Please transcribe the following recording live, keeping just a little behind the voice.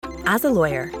As a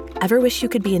lawyer, ever wish you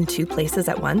could be in two places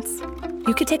at once?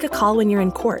 You could take a call when you're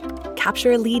in court,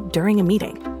 capture a lead during a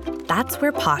meeting. That's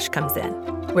where Posh comes in.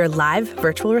 We're live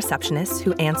virtual receptionists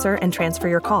who answer and transfer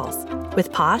your calls.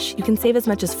 With Posh, you can save as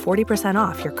much as 40%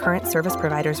 off your current service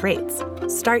provider's rates.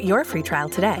 Start your free trial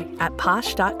today at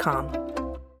posh.com.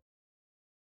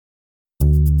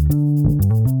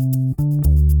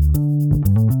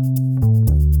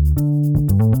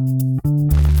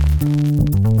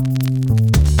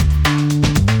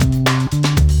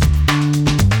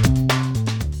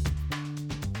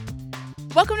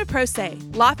 Welcome to Pro Se,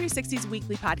 Law 360's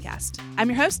weekly podcast. I'm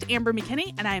your host, Amber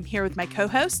McKinney, and I am here with my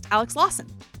co-host, Alex Lawson.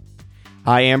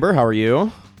 Hi, Amber. How are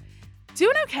you?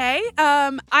 Doing okay.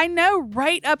 I know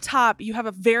right up top you have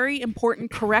a very important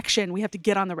correction we have to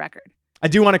get on the record. I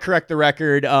do want to correct the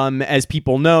record. As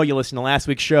people know, you listened to last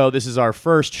week's show. This is our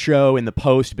first show in the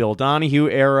post-Bill Donahue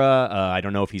era. I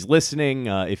don't know if he's listening.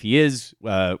 If he is,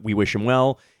 we wish him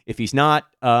well. If he's not,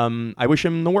 I wish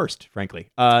him the worst,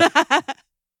 frankly.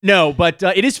 No, but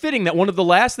it is fitting that one of the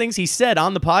last things he said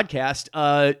on the podcast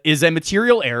is a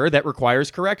material error that requires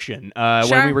correction. Sure.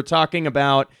 When we were talking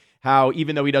about how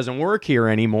even though he doesn't work here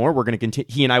anymore, we're going to continue.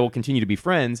 He and I will continue to be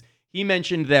friends. He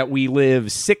mentioned that we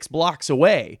live 6 blocks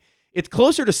away. It's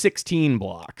closer to 16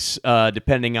 blocks,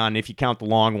 depending on if you count the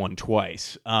long one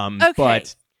twice. Okay.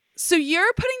 But So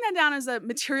you're putting that down as a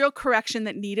material correction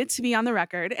that needed to be on the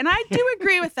record, and I do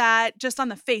agree with that just on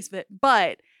the face of it,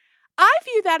 but I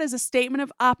view that as a statement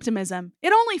of optimism.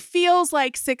 It only feels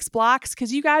like 6 blocks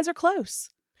because you guys are close.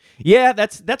 yeah,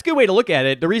 that's a good way to look at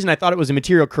it. The reason I thought it was a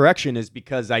material correction is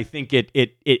because I think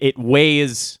it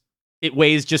weighs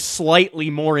just slightly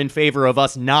more in favor of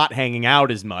us not hanging out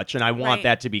as much, and I want Right.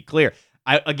 that to be clear.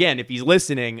 Again, if he's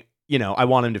listening, I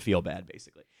want him to feel bad,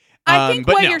 basically. I think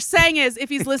but what no. you're saying is if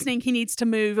he's listening, he needs to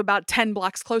move about 10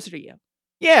 blocks closer to you.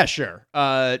 Yeah, sure.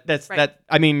 That's Right. that.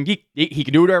 I mean, he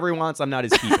can do whatever he wants. I'm not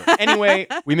his keeper. Anyway,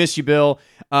 we miss you, Bill.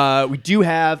 We do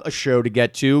have a show to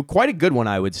get to, quite a good one,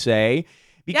 I would say,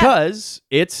 because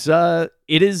it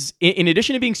is in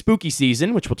addition to being spooky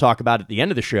season, which we'll talk about at the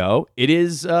end of the show. It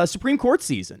is Supreme Court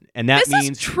season, and that This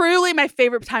means is truly my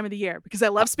favorite time of the year because I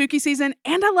love spooky season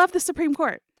and I love the Supreme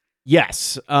Court.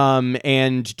 yes.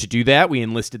 And to do that, we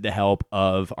enlisted the help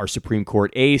of our Supreme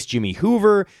Court ace, Jimmy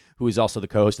Hoover, who is also the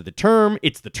co-host of The Term.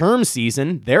 It's the Term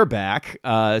season. They're back.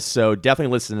 So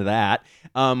definitely listen to that.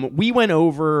 We went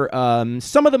over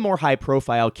some of the more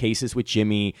high-profile cases with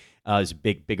Jimmy. His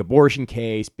big abortion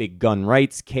case, big gun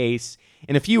rights case,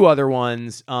 and a few other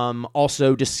ones.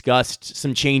 Also discussed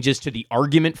some changes to the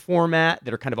argument format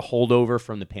that are kind of a holdover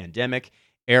from the pandemic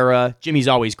era. Jimmy's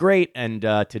always great, and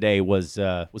today was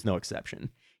no exception.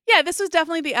 Yeah, this was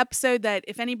definitely the episode that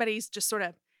if anybody's just sort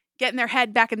of getting their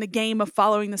head back in the game of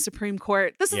following the Supreme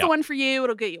Court, this is Yeah. the one for you.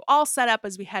 It'll get you all set up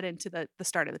as we head into the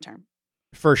start of the term.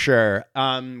 For sure.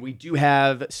 We do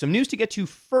have some news to get to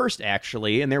first,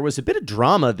 actually, and there was a bit of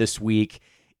drama this week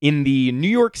in the New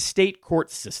York State court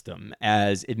system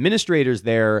as administrators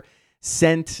there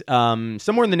sent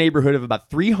somewhere in the neighborhood of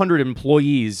about 300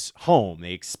 employees home.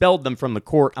 They expelled them from the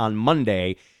court on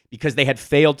Monday because they had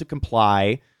failed to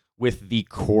comply with the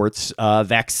court's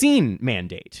vaccine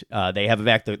mandate. They have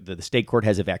the state court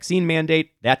has a vaccine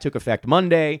mandate that took effect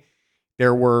Monday.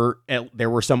 There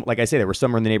were some, like I say, there were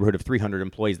somewhere in the neighborhood of 300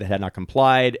 employees that had not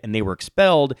complied, and they were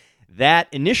expelled. That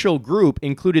initial group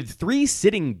included 3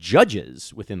 sitting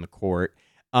judges within the court,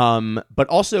 but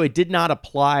also it did not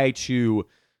apply to.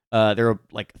 There are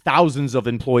like thousands of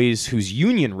employees whose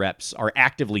union reps are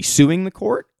actively suing the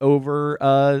court over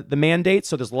the mandate.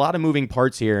 So there's a lot of moving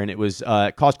parts here, and it was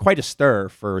caused quite a stir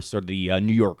for sort of the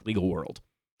New York legal world.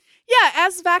 Yeah,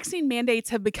 as vaccine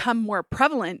mandates have become more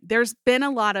prevalent, there's been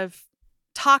a lot of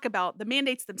talk about the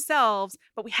mandates themselves,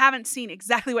 but we haven't seen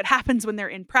exactly what happens when they're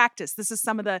in practice. This is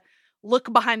some of the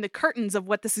look behind the curtains of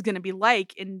what this is going to be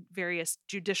like in various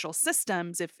judicial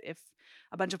systems if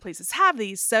a bunch of places have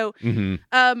these. So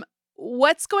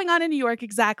what's going on in New York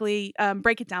exactly?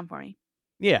 Break it down for me.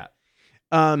 Yeah.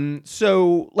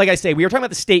 So, like I say, we were talking about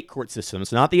the state court system,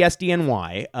 so not the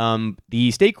SDNY.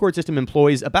 The state court system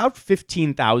employs about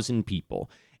 15,000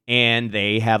 people, and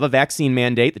they have a vaccine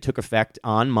mandate that took effect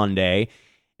on Monday.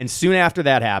 And soon after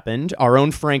that happened, our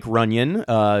own Frank Runyon,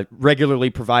 regularly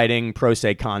providing Pro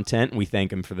Se content, and we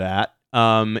thank him for that,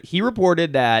 he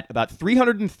reported that about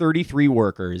 333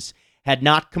 workers had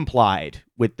not complied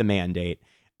with the mandate.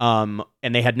 And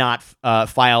they had not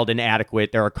filed an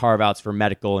adequate. There are carve-outs for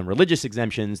medical and religious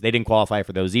exemptions. They didn't qualify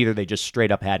for those either. They just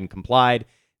straight up hadn't complied.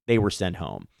 They were sent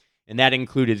home. And that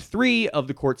included 3 of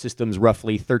the court system's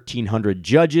roughly 1,300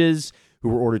 judges who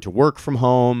were ordered to work from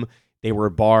home. They were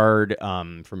barred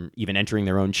from even entering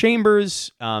their own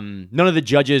chambers. None of the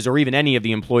judges or even any of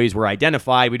the employees were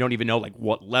identified. We don't even know like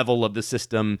what level of the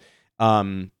system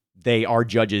they are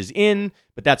judges in,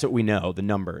 but that's what we know, the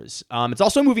numbers. It's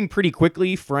also moving pretty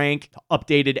quickly. Frank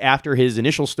updated after his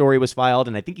initial story was filed,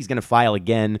 and I think he's going to file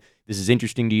again. This is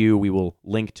interesting to you. We will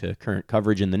link to current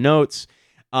coverage in the notes.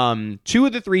 2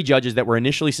 of the 3 judges that were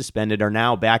initially suspended are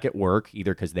now back at work,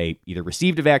 either because they either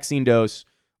received a vaccine dose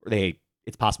or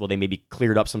it's possible they maybe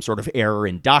cleared up some sort of error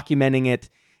in documenting it,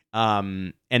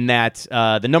 and that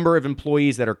the number of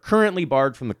employees that are currently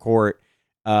barred from the court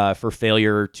for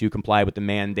failure to comply with the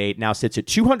mandate now sits at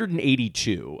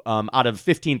 282 out of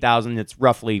 15,000. It's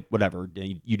roughly, whatever,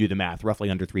 you do the math, roughly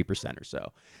under 3% or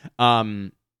so.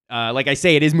 Like I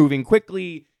say, it is moving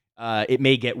quickly. It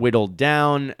may get whittled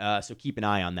down, so keep an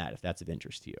eye on that if that's of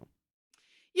interest to you.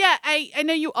 Yeah, I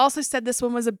know you also said this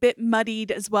one was a bit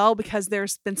muddied as well because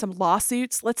there's been some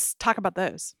lawsuits. Let's talk about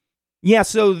those. Yeah,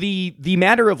 so the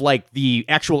matter of like the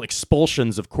actual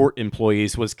expulsions of court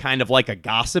employees was kind of like a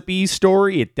gossipy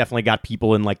story. It definitely got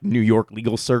people in like New York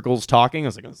legal circles talking. It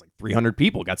was like 300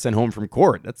 people got sent home from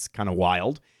court. That's kind of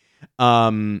wild.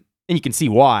 And you can see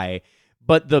why.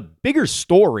 But the bigger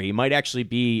story might actually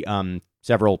be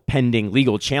several pending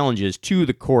legal challenges to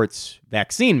the court's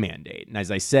vaccine mandate. And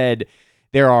as I said,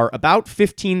 there are about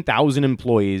 15,000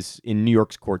 employees in New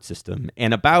York's court system,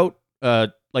 and about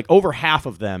over half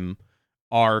of them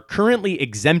are currently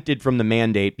exempted from the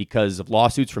mandate because of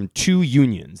lawsuits from 2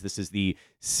 unions. This is the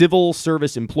Civil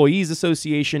Service Employees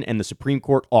Association and the Supreme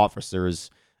Court Officers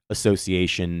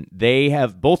Association. They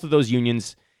have, both of those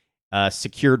unions,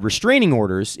 secured restraining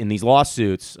orders in these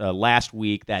lawsuits last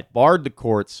week that barred the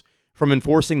courts from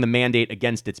enforcing the mandate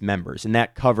against its members. And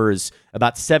that covers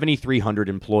about 7,300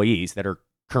 employees that are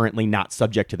currently not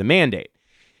subject to the mandate.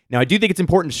 Now, I do think it's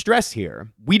important to stress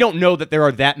here, we don't know that there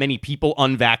are that many people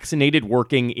unvaccinated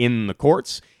working in the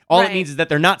courts. All it means is that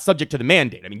they're not subject to the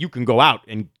mandate. I mean, you can go out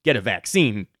and get a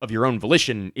vaccine of your own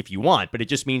volition if you want, but it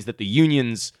just means that the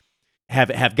unions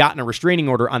have gotten a restraining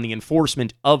order on the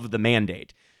enforcement of the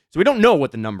mandate. So we don't know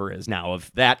what the number is now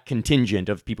of that contingent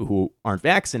of people who aren't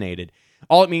vaccinated.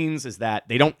 All it means is that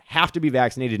they don't have to be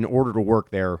vaccinated in order to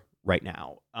work there right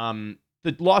now.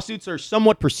 The lawsuits are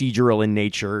somewhat procedural in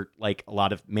nature, like a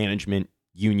lot of management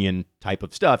union type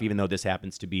of stuff, even though this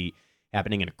happens to be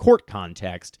happening in a court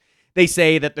context. They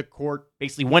say that the court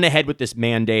basically went ahead with this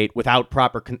mandate without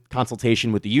proper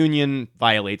consultation with the union,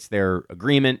 violates their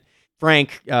agreement.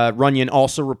 Frank Runyon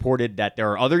also reported that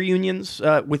there are other unions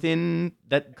within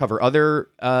that cover other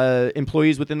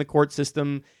employees within the court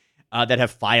system that have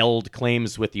filed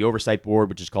claims with the Oversight Board,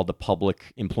 which is called the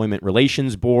Public Employment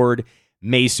Relations Board,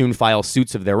 may soon file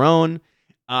suits of their own.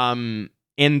 And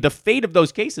the fate of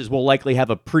those cases will likely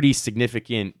have a pretty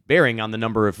significant bearing on the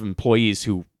number of employees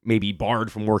who may be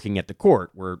barred from working at the court.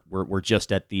 We're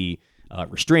just at the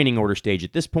restraining order stage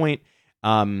at this point.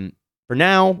 For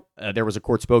now, there was a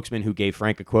court spokesman who gave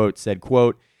Frank a quote, said,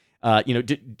 quote,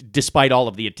 despite all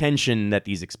of the attention that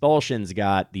these expulsions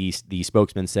got, the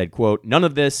spokesman said, quote, none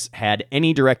of this had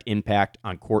any direct impact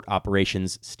on court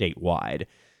operations statewide.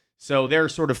 So they're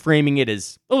sort of framing it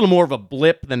as a little more of a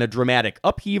blip than a dramatic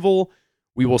upheaval.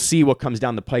 We will see what comes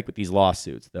down the pike with these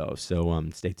lawsuits, though. So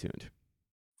stay tuned.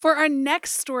 For our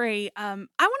next story, I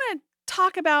want to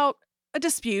talk about a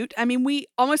dispute. I mean, we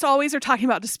almost always are talking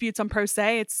about disputes on Pro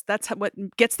Se. That's what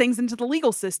gets things into the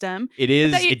legal system. It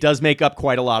is. It does make up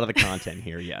quite a lot of the content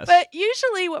here, yes. But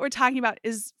usually what we're talking about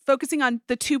is focusing on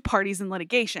the 2 parties in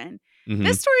litigation. Mm-hmm.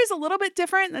 This story is a little bit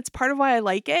different. That's part of why I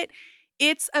like it.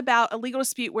 It's about a legal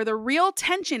dispute where the real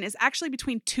tension is actually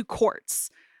between 2 courts.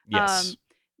 Yes.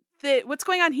 What's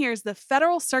going on here is the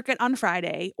Federal Circuit on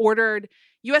Friday ordered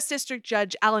U.S. District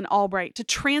Judge Alan Albright to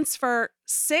transfer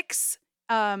 6,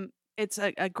 it's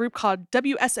a group called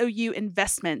WSOU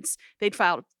Investments. They'd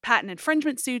filed patent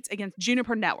infringement suits against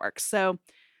Juniper Networks. So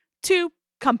 2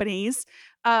 companies.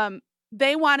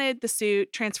 They wanted the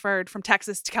suit transferred from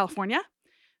Texas to California.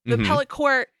 The appellate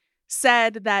court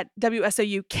said that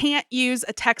WSOU can't use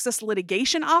a Texas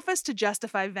litigation office to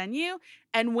justify venue,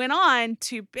 and went on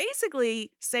to basically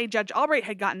say Judge Albright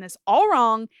had gotten this all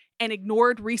wrong and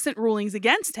ignored recent rulings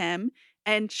against him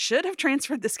and should have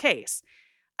transferred this case.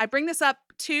 I bring this up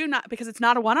too, not because it's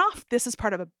not a one-off. This is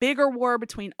part of a bigger war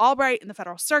between Albright and the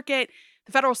Federal Circuit.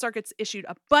 The Federal Circuit's issued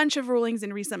a bunch of rulings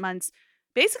in recent months,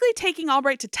 basically taking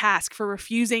Albright to task for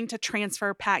refusing to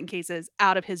transfer patent cases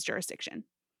out of his jurisdiction.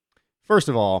 First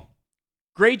of all,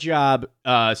 great job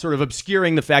sort of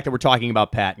obscuring the fact that we're talking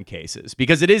about patent cases,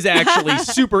 because it is actually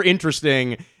super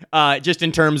interesting just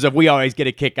in terms of we always get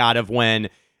a kick out of when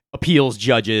appeals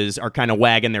judges are kind of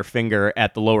wagging their finger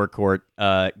at the lower court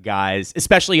guys,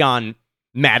 especially on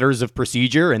matters of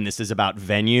procedure, and this is about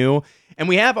venue. And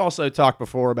we have also talked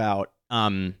before about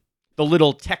the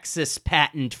little Texas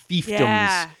patent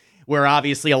fiefdoms, where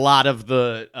obviously a lot of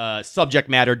the subject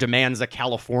matter demands a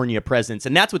California presence,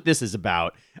 and that's what this is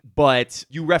about. But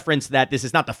you referenced that this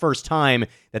is not the first time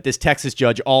that this Texas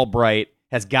judge Albright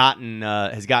has gotten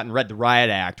read the Riot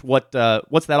Act. What's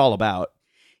that all about?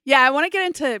 Yeah, I want to get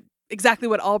into exactly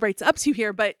what Albright's up to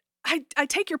here, but I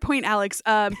take your point, Alex.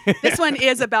 This one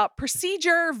is about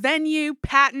procedure, venue,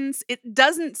 patents. It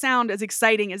doesn't sound as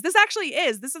exciting as this actually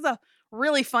is. This is a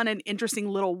really fun and interesting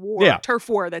little turf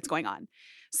war that's going on.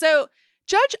 So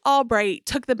Judge Albright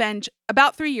took the bench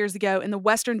about 3 years ago in the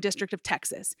Western District of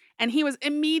Texas, and he was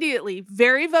immediately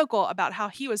very vocal about how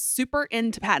he was super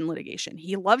into patent litigation.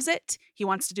 He loves it. He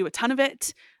wants to do a ton of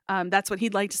it. That's what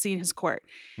he'd like to see in his court.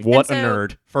 What a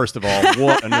nerd. First of all,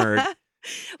 what a nerd.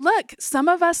 Look, some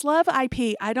of us love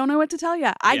IP. I don't know what to tell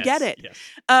you. I get it.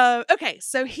 Yes. Okay,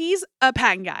 so he's a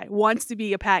patent guy, wants to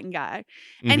be a patent guy.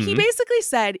 And he basically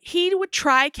said he would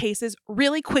try cases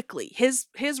really quickly. His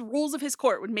rules of his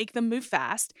court would make them move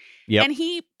fast. Yep. And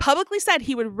he publicly said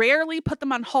he would rarely put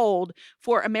them on hold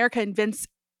for America Invents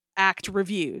Act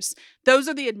reviews. Those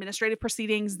are the administrative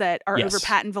proceedings that are over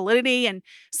patent validity, and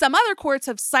some other courts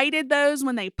have cited those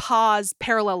when they pause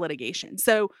parallel litigation.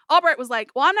 So Albright was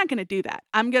like, well, I'm not going to do that.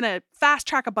 I'm going to fast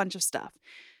track a bunch of stuff.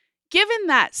 Given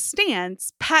that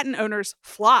stance, patent owners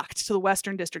flocked to the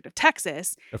Western District of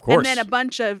Texas. Of course. And then a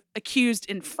bunch of accused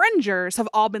infringers have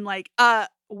all been like,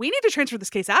 we need to transfer this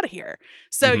case out of here.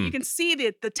 So you can see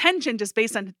the tension just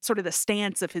based on sort of the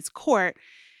stance of his court.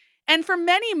 And for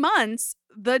many months,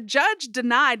 the judge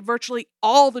denied virtually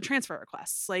all the transfer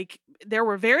requests. Like, there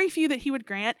were very few that he would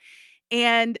grant.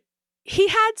 And he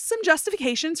had some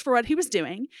justifications for what he was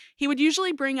doing. He would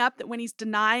usually bring up that when he's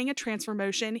denying a transfer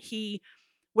motion, he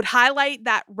would highlight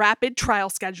that rapid trial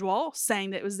schedule,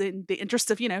 saying that it was in the interest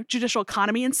of, judicial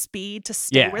economy and speed to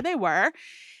stay where they were.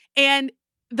 And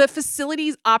the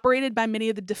facilities operated by many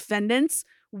of the defendants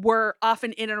were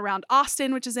often in and around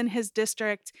Austin, which is in his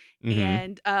district.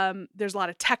 And there's a lot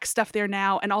of tech stuff there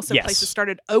now. And also places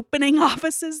started opening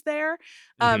offices there.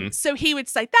 So he would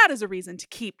cite that as a reason to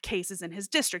keep cases in his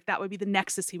district. That would be the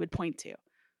nexus he would point to.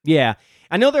 Yeah.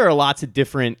 I know there are lots of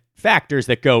different factors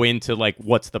that go into like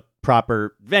what's the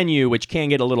proper venue, which can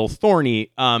get a little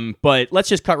thorny. But let's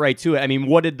just cut right to it. I mean,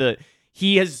 what did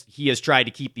he has tried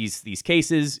to keep these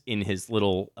cases in his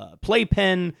little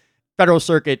playpen. Federal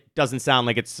Circuit doesn't sound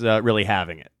like it's really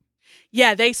having it.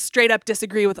 Yeah, they straight up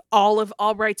disagree with all of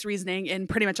Albright's reasoning in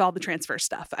pretty much all the transfer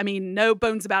stuff. I mean, no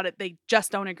bones about it. They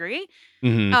just don't agree.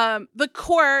 The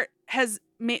court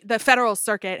the Federal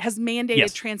Circuit has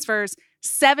mandated transfers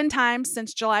 7 times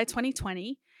since July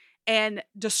 2020 and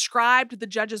described the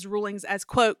judge's rulings as,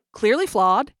 quote, clearly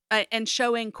flawed and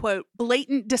showing, quote,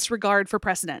 blatant disregard for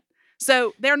precedent.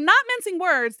 So they're not mincing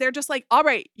words. They're just like,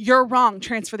 Albright, you're wrong.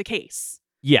 Transfer the case.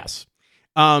 Yes.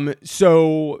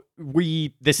 So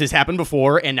this has happened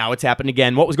before and now it's happened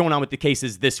again. What was going on with the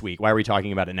cases this week? Why are we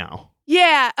talking about it now?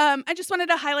 Yeah. I just wanted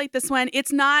to highlight this one.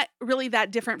 It's not really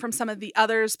that different from some of the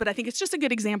others, but I think it's just a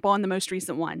good example in the most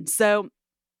recent one. So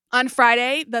on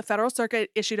Friday, the Federal Circuit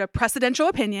issued a precedential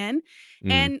opinion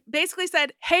and basically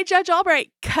said, hey, Judge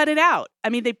Albright, cut it out. I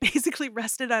mean, they basically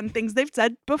rested on things they've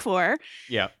said before.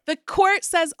 Yeah. The court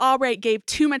says Albright gave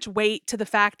too much weight to the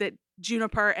fact that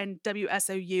Juniper and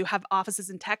WSOU have offices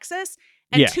in Texas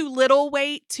and too little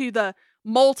weight to the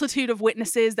multitude of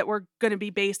witnesses that were going to be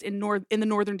based in the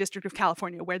Northern District of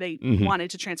California, where they wanted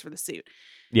to transfer the suit.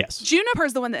 Yes. Juniper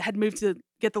is the one that had moved to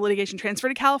get the litigation transferred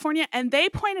to California, and they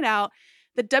pointed out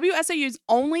that WSOU's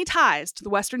only ties to the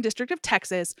Western District of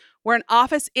Texas were an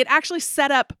office it actually set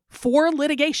up for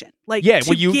litigation,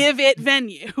 give it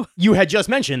venue. You had just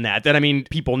mentioned that I mean,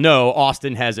 people know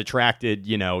Austin has attracted,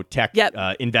 tech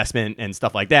investment and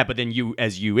stuff like that. But then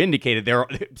as you indicated, there are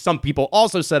some people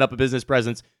also set up a business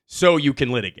presence so you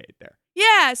can litigate there.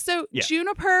 Yeah. So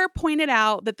Juniper pointed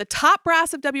out that the top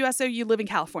brass of WSOU live in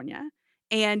California.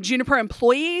 And Juniper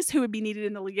employees who would be needed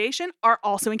in the litigation are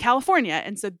also in California.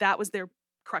 And so that was their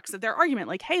crux of their argument.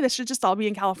 Like, hey, this should just all be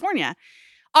in California.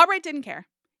 Albright didn't care.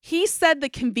 He said the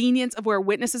convenience of where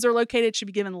witnesses are located should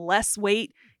be given less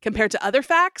weight compared to other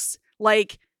facts,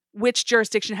 like which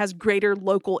jurisdiction has greater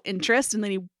local interest. And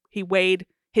then he weighed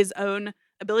his own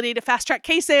ability to fast track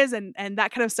cases and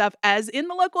that kind of stuff as in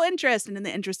the local interest and in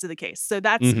the interest of the case. So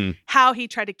that's how he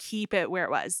tried to keep it where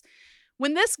it was.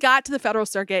 When this got to the Federal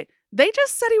Circuit, they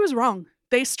just said he was wrong.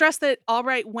 They stressed that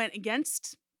Albright went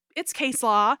against its case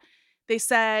law. They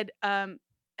said, and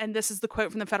this is the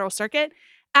quote from the Federal Circuit,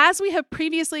 As we have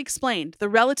previously explained, the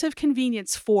relative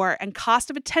convenience for and cost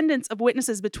of attendance of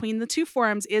witnesses between the two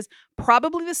forums is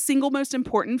probably the single most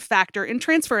important factor in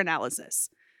transfer analysis.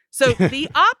 So the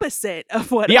opposite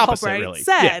of what Albright really.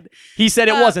 said. Yeah. He said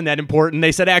it wasn't that important.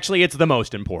 They said, actually, it's the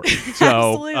most important.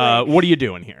 So what are you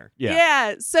doing here?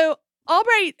 Yeah. So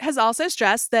Albright has also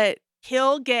stressed that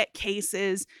he'll get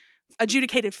cases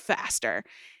adjudicated faster.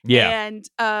 Yeah. And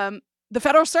the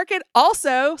Federal Circuit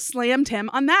also slammed him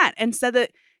on that and said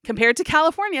that compared to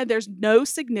California, there's no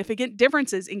significant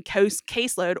differences in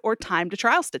caseload or time to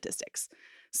trial statistics.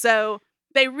 So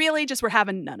they really just were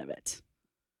having none of it.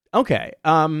 Okay.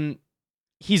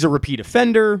 He's a repeat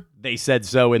offender. They said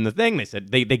so in the thing. They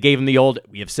said they gave him the old,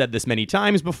 we have said this many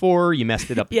times before. You messed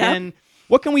it up again.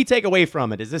 What can we take away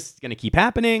from it? Is this going to keep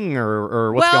happening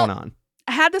or what's going on?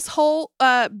 I had this whole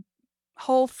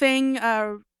thing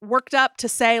worked up to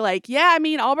say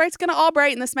Albright's going to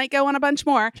Albright and this might go on a bunch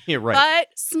more. Yeah, right.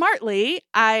 But smartly,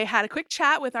 I had a quick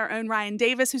chat with our own Ryan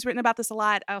Davis, who's written about this a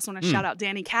lot. I also want to shout out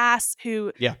Danny Cass,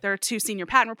 who there are two senior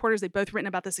patent reporters. They've both written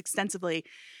about this extensively.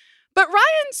 But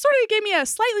Ryan sort of gave me a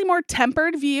slightly more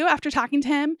tempered view after talking to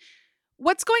him.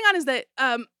 What's going on is that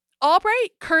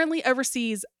Albright currently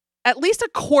oversees at least a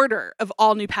quarter of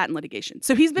all new patent litigation.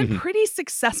 So he's been pretty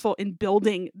successful in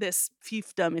building this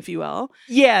fiefdom, if you will.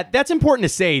 Yeah, that's important to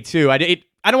say, too. I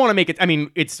don't want to make it,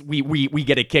 it's we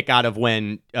get a kick out of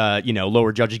when,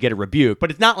 lower judges get a rebuke,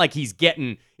 but it's not like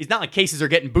it's not like cases are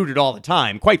getting booted all the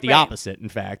time. Quite the opposite, in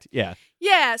fact. Yeah.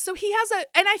 Yeah, so he has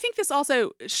and I think this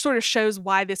also sort of shows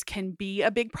why this can be a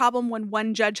big problem when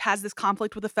one judge has this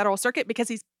conflict with the Federal Circuit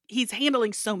because he's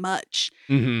handling so much.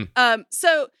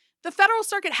 So the Federal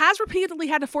Circuit has repeatedly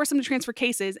had to force him to transfer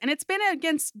cases, and it's been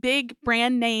against big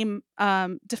brand name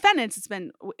defendants. It's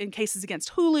been in cases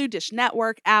against Hulu, Dish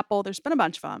Network, Apple. There's been a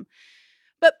bunch of them.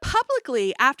 But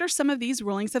publicly, after some of these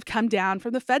rulings have come down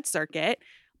from the Fed Circuit,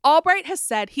 Albright has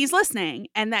said he's listening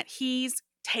and that he's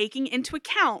taking into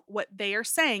account what they are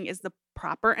saying is the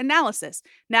proper analysis.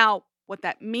 Now, what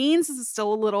that means is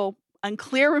still a little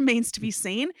unclear, remains to be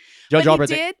seen. Judge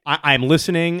Albright, I am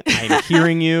listening. I am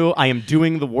hearing you. I am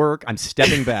doing the work. I'm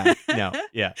stepping back. No,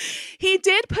 yeah. He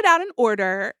did put out an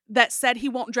order that said he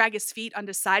won't drag his feet on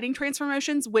deciding transfer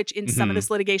motions, which in some of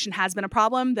this litigation has been a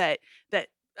problem that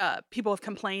people have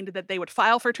complained that they would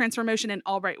file for transfer motion and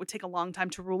Albright would take a long time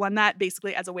to rule on that,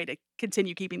 basically as a way to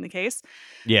continue keeping the case.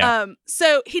 Yeah.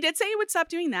 So he did say he would stop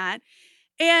doing that.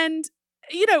 And,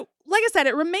 like I said,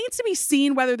 it remains to be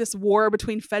seen whether this war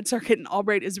between Fed Circuit and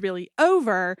Albright is really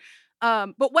over.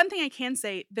 But one thing I can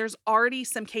say, there's already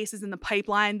some cases in the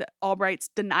pipeline that Albright's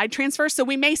denied transfer. So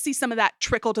we may see some of that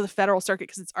trickle to the Federal Circuit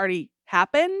because it's already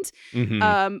happened.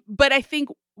 But I think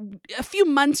a few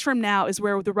months from now is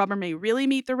where the rubber may really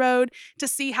meet the road to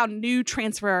see how new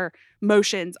transfer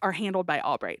motions are handled by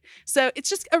Albright. So it's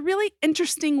just a really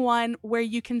interesting one where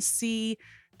you can see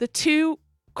the two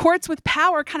courts with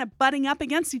power kind of butting up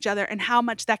against each other and how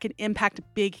much that can impact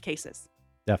big cases.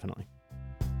 Definitely.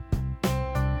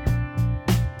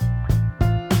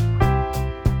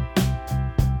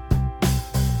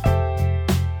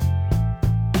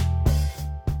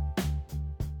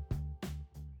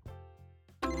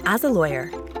 As a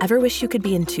lawyer, ever wish you could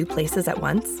be in two places at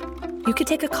once? You could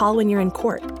take a call when you're in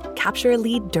court, capture a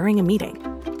lead during a meeting.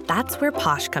 That's where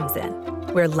Posh comes in.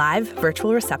 We're live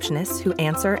virtual receptionists who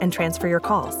answer and transfer your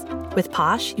calls. With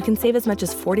Posh, you can save as much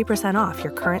as 40% off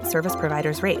your current service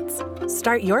provider's rates.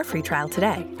 Start your free trial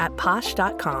today at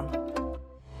posh.com.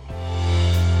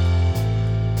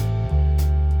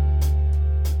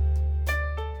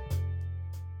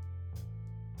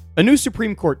 A new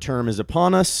Supreme Court term is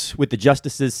upon us, with the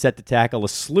justices set to tackle a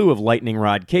slew of lightning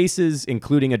rod cases,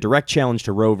 including a direct challenge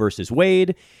to Roe v.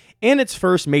 Wade and its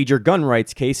first major gun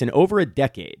rights case in over a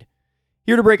decade.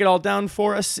 Here to break it all down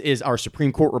for us is our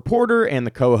Supreme Court reporter and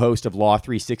the co-host of Law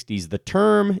 360's The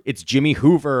Term. It's Jimmy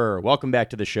Hoover. Welcome back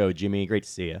to the show, Jimmy. Great to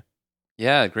see you.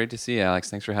 Yeah, great to see you, Alex.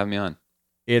 Thanks for having me on.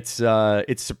 It's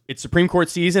Supreme Court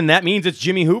season. That means it's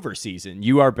Jimmy Hoover season.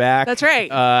 You are back. That's right.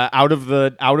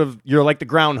 You're like the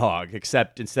groundhog,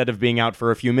 except instead of being out for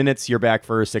a few minutes, you're back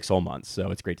for 6 whole months. So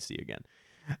it's great to see you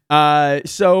again.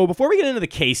 So before we get into the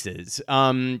cases,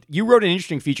 you wrote an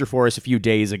interesting feature for us a few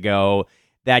days ago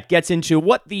that gets into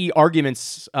what the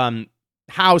arguments,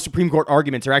 how Supreme Court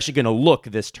arguments are actually going to look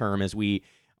this term as we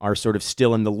are sort of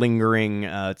still in the lingering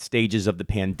stages of the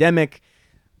pandemic.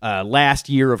 Last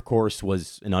year, of course,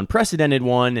 was an unprecedented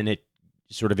one, and it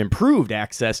sort of improved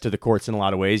access to the courts in a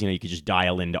lot of ways. You could just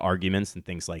dial into arguments and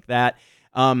things like that.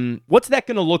 What's that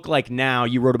going to look like now?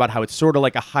 You wrote about how it's sort of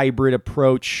like a hybrid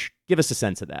approach. Give us a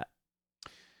sense of that.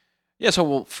 Yeah, so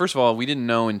well, first of all, we didn't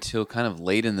know until kind of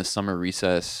late in the summer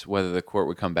recess whether the court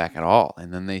would come back at all.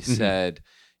 And then they said,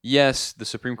 yes, the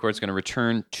Supreme Court is going to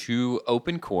return to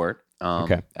open court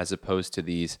as opposed to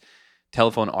these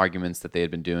telephone arguments that they had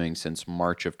been doing since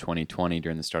March of 2020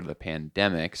 during the start of the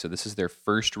pandemic. So this is their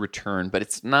first return, but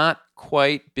it's not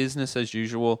quite business as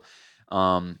usual.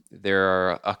 There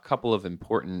are a couple of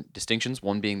important distinctions.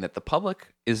 One being that the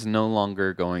public is no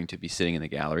longer going to be sitting in the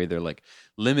gallery. They're like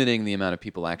limiting the amount of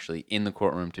people actually in the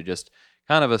courtroom to just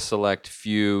kind of a select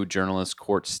few journalists,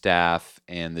 court staff,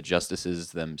 and the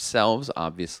justices themselves,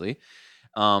 obviously.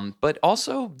 But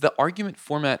also the argument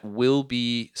format will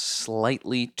be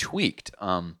slightly tweaked.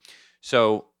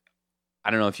 So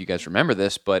I don't know if you guys remember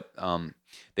this, but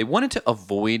they wanted to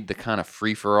avoid the kind of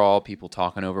free-for-all, people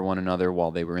talking over one another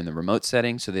while they were in the remote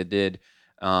setting. So they did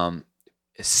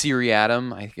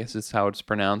seriatim, I guess is how it's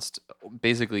pronounced,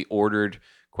 basically ordered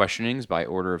questionings by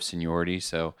order of seniority.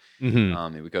 So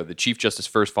it would go the Chief Justice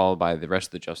first, followed by the rest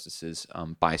of the justices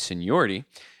by seniority.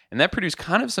 And that produced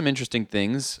kind of some interesting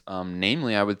things.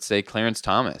 Namely, I would say Clarence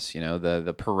Thomas,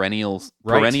 the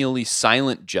perennially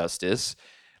silent justice,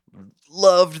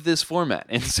 loved this format.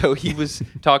 And so he was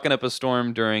talking up a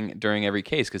storm during every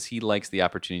case because he likes the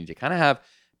opportunity to kind of have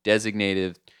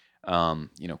designated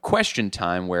question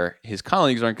time where his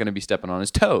colleagues aren't going to be stepping on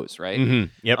his toes, right?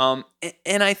 Yep.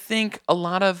 And I think a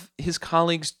lot of his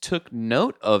colleagues took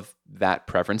note of that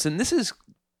preference. And this is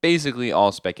basically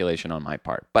all speculation on my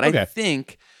part. But I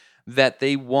think that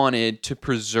they wanted to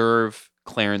preserve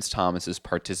Clarence Thomas's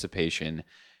participation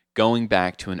going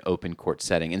back to an open court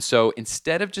setting. And so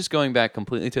instead of just going back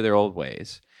completely to their old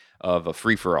ways of a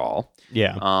free-for-all,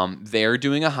 they're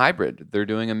doing a hybrid. They're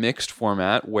doing a mixed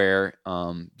format where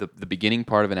the beginning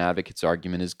part of an advocate's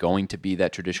argument is going to be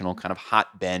that traditional kind of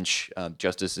hot bench,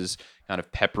 justices kind of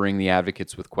peppering the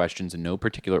advocates with questions in no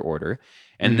particular order.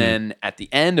 And then at the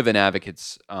end of an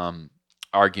advocate's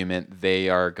argument, they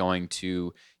are going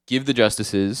to give the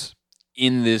justices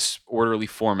in this orderly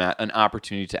format an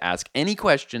opportunity to ask any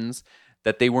questions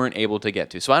that they weren't able to get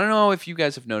to. So I don't know if you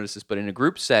guys have noticed this, but in a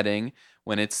group setting,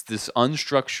 when it's this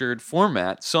unstructured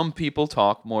format, some people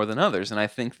talk more than others. And I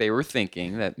think they were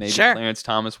thinking that maybe Clarence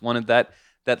Thomas wanted that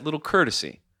little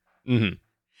courtesy. I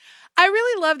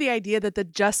really love the idea that the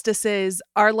justices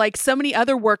are like so many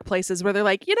other workplaces where they're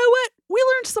like, you know what? We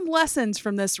learned some lessons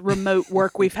from this remote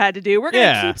work we've had to do. We're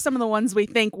going to keep some of the ones we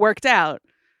think worked out.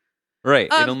 Right.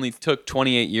 It only took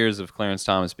 28 years of Clarence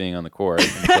Thomas being on the court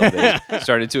until they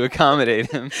started to accommodate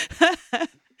him.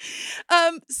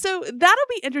 So that'll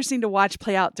be interesting to watch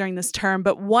play out during this term.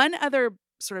 But one other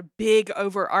sort of big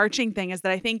overarching thing is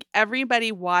that I think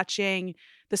everybody watching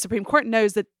the Supreme Court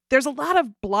knows that there's a lot of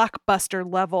blockbuster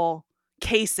level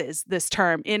cases this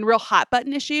term in real hot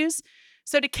button issues.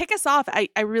 So to kick us off,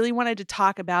 I really wanted to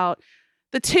talk about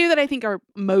the two that I think are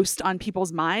most on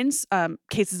people's minds,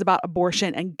 cases about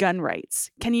abortion and gun rights.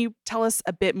 Can you tell us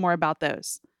a bit more about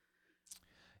those?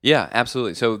 Yeah,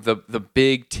 absolutely. So the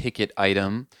big ticket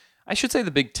item, I should say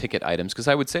the big ticket items, because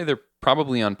I would say they're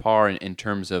probably on par in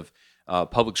terms of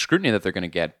public scrutiny that they're going to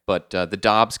get. But the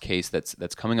Dobbs case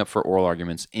that's coming up for oral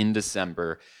arguments in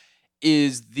December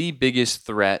is the biggest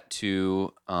threat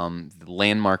to the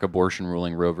landmark abortion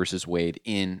ruling Roe versus Wade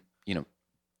in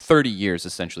 30 years,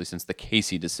 essentially, since the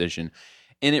Casey decision.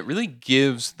 And it really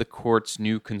gives the court's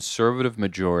new conservative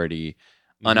majority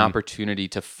an opportunity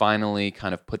to finally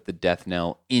kind of put the death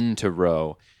knell into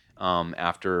Roe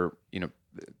after,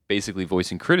 basically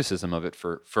voicing criticism of it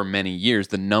for many years.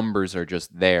 The numbers are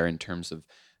just there in terms of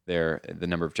the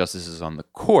number of justices on the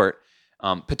court.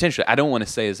 Potentially, I don't want to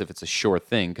say as if it's a sure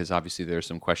thing, because obviously there are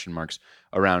some question marks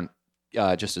around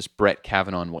Justice Brett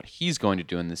Kavanaugh and what he's going to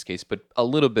do in this case. But a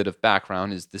little bit of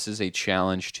background is this is a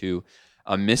challenge to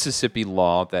a Mississippi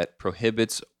law that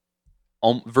prohibits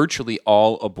virtually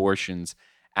all abortions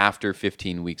after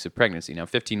 15 weeks of pregnancy. Now,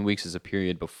 15 weeks is a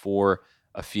period before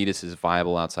a fetus is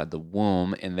viable outside the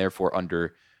womb, and therefore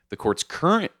under the court's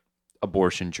current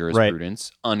abortion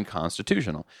jurisprudence,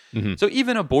 unconstitutional. So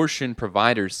even abortion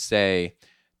providers say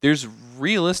there's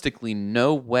realistically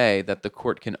no way that the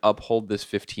court can uphold this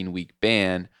 15-week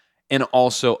ban and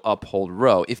also uphold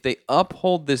Roe. If they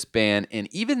uphold this ban, and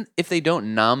even if they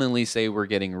don't nominally say we're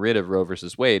getting rid of Roe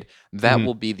versus Wade, that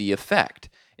will be the effect.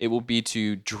 It will be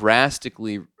to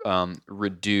drastically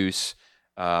reduce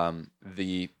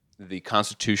the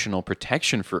constitutional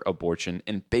protection for abortion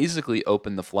and basically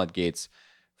open the floodgates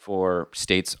for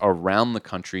states around the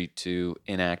country to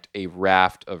enact a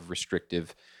raft of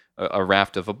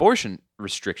abortion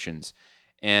restrictions.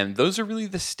 And those are really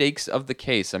the stakes of the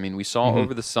case. I mean, we saw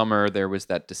over the summer there was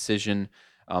that decision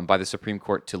by the Supreme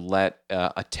Court to let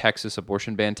a Texas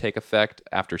abortion ban take effect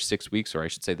after 6 weeks, or I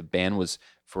should say the ban was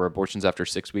for abortions after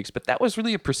 6 weeks. But that was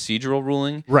really a procedural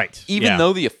ruling. Right. Even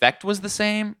though the effect was the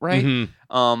same, right?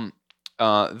 Mm-hmm.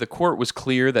 The court was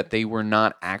clear that they were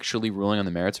not actually ruling on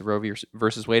the merits of Roe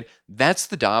versus Wade. That's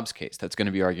the Dobbs case that's going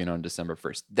to be argued on December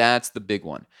 1st. That's the big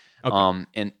one. Okay.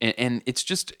 And it's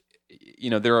just,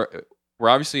 we're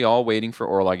obviously all waiting for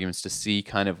oral arguments to see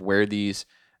kind of where these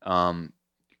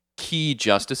key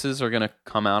justices are going to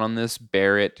come out on this: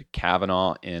 Barrett,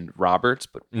 Kavanaugh, and Roberts.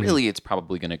 But really, it's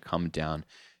probably going to come down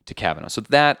to Kavanaugh. So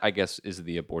that, I guess, is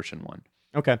the abortion one.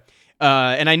 Okay.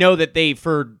 And I know that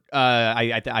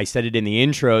I said it in the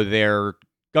intro there,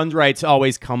 gun rights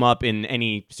always come up in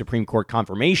any Supreme Court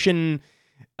confirmation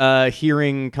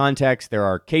hearing context. There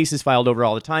are cases filed over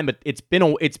all the time, but it's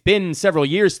been several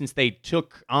years since they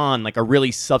took on like a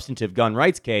really substantive gun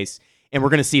rights case, and we're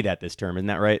going to see that this term. Isn't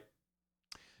that right?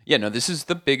 Yeah, no, this is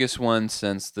the biggest one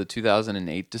since the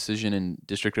 2008 decision in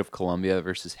District of Columbia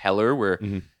versus Heller, where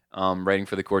writing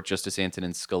for the court, Justice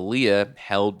Antonin Scalia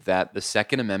held that the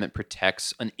Second Amendment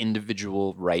protects an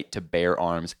individual right to bear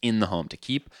arms in the home, to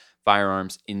keep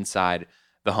firearms inside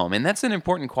the home. And that's an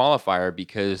important qualifier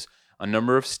because a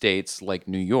number of states like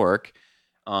New York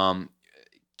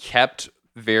kept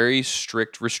very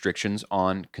strict restrictions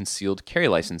on concealed carry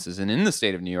licenses. And in the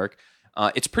state of New York,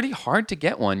 it's pretty hard to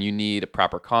get one. You need a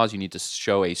proper cause. You need to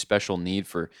show a special need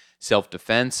for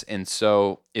self-defense. And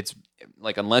so it's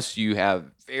like, unless you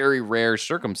have very rare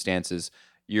circumstances,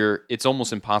 it's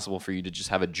almost impossible for you to just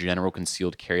have a general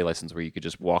concealed carry license where you could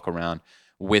just walk around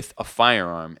with a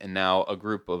firearm. And now a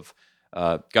group of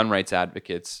gun rights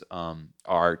advocates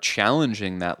are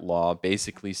challenging that law,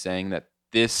 basically saying that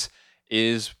this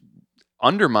is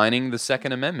undermining the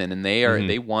Second Amendment, and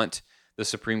they want the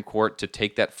Supreme Court to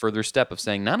take that further step of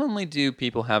saying not only do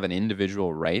people have an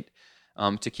individual right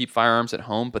to keep firearms at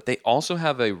home, but they also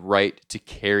have a right to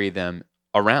carry them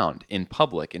around in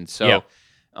public. And so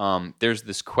there's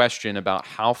this question about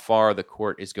how far the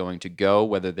court is going to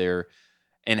go,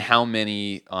 and how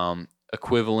many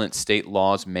equivalent state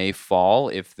laws may fall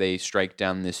if they strike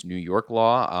down this New York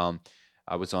law.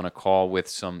 I was on a call with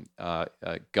some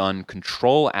gun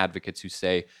control advocates who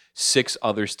say 6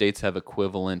 other states have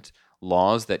equivalent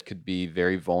laws that could be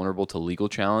very vulnerable to legal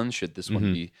challenge should this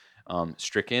one be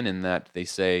stricken, and that they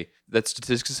say that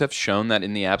statistics have shown that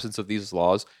in the absence of these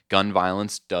laws, gun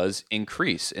violence does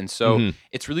increase. And so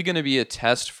it's really going to be a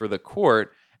test for the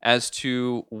court as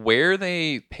to where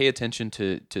they pay attention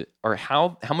to or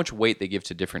how much weight they give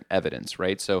to different evidence,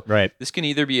 right? So this can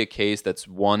either be a case that's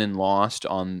won and lost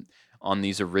on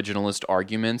these originalist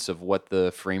arguments of what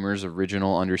the framers'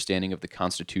 original understanding of the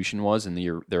Constitution was and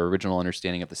their original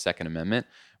understanding of the Second Amendment,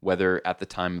 whether at the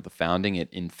time of the founding it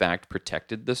in fact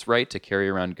protected this right to carry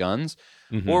around guns,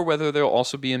 or whether they'll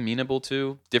also be amenable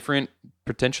to different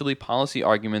potentially policy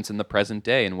arguments in the present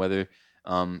day, and whether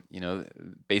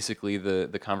basically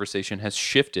the conversation has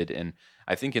shifted. And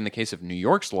I think in the case of New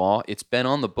York's law, it's been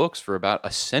on the books for about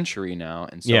a century now,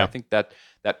 and so I think that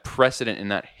precedent in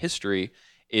that history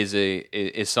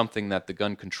is something that the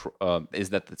gun control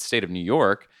is that the state of New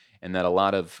York, and that a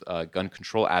lot of gun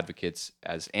control advocates,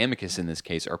 as amicus in this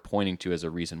case, are pointing to as a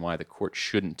reason why the court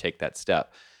shouldn't take that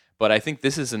step. But I think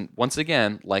this isn't, once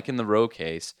again, like in the Roe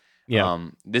case,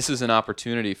 this is an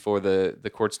opportunity for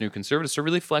the court's new conservatives to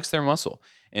really flex their muscle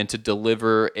and to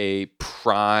deliver a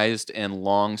prized and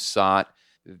long-sought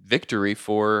victory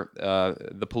for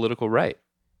the political right.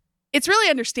 It's really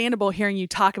understandable hearing you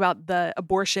talk about the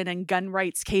abortion and gun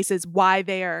rights cases, why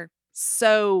they are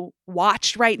so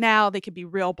watched right now. They could be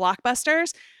real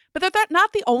blockbusters, but they're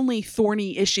not the only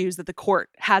thorny issues that the court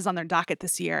has on their docket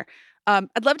this year.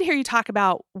 I'd love to hear you talk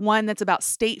about one that's about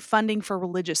state funding for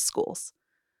religious schools.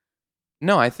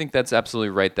 No, I think that's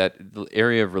absolutely right. That the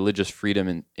area of religious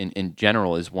freedom in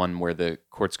general is one where the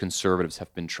court's conservatives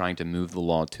have been trying to move the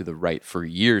law to the right for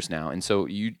years now. And so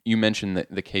you mentioned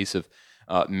the case of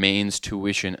Maine's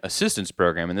tuition assistance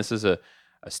program. And this is a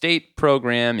state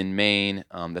program in Maine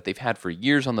that they've had for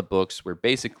years on the books, where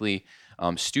basically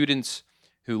students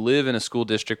who live in a school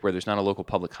district where there's not a local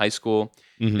public high school,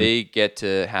 they get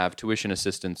to have tuition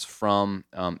assistance from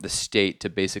the state to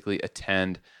basically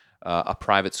attend a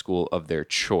private school of their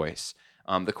choice.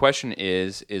 The question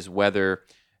is whether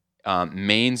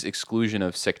Maine's exclusion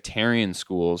of sectarian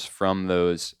schools from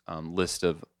those list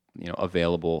of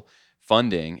available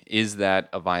funding, is that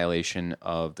a violation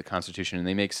of the Constitution? And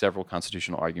they make several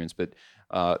constitutional arguments, but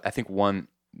I think one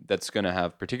that's going to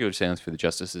have particular salience for the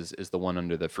justices is the one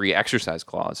under the Free Exercise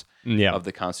Clause of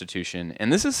the Constitution.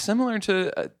 And this is similar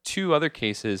to 2 other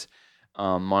cases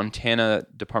Montana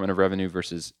Department of Revenue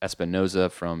versus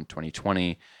Espinoza from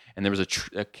 2020. And there was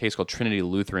a case called Trinity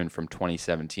Lutheran from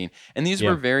 2017. And these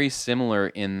were very similar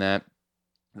in that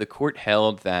the court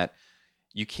held that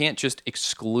you can't just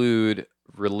exclude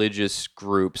religious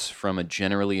groups from a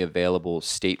generally available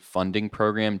state funding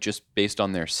program just based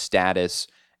on their status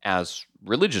as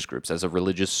religious groups, as a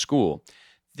religious school.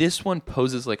 This one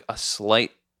poses like a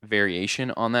slight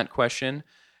variation on that question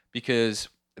because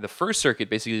the First Circuit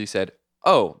basically said,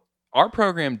 oh, our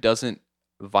program doesn't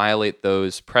violate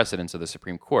those precedents of the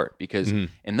Supreme Court because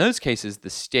in those cases, the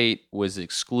state was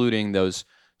excluding those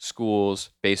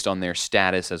schools based on their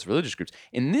status as religious groups.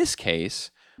 In this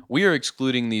case, we are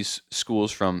excluding these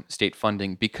schools from state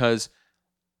funding because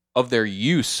of their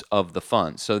use of the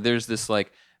funds. So there's this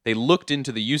like, they looked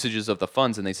into the usages of the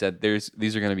funds and they said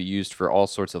these are going to be used for all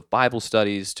sorts of Bible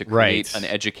studies to create an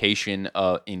education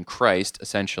in Christ,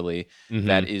 essentially,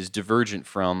 that is divergent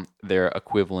from their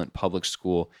equivalent public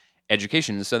school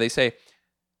education. And so they say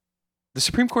the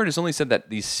Supreme Court has only said that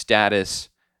these status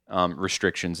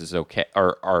restrictions is okay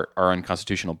are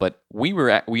unconstitutional, but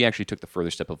we actually took the further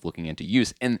step of looking into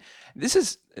use. And this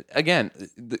is again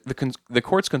the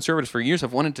court's conservatives for years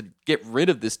have wanted to get rid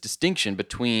of this distinction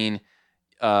between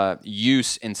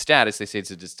use and status. They say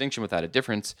it's a distinction without a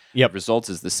difference. Results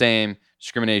is the same.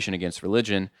 Discrimination against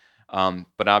religion.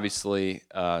 But obviously,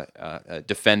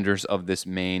 defenders of this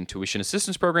Maine tuition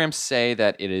assistance program say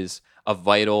that it is a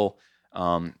vital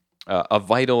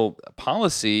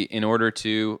policy in order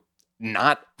to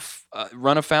not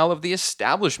run afoul of the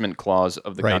Establishment Clause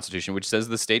of the Constitution, which says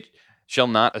the state shall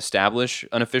not establish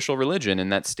an official religion,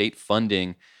 and that state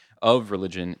funding of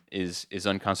religion is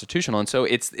unconstitutional. And so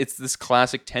it's this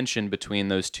classic tension between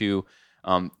those two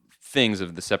things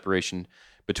of the separation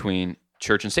between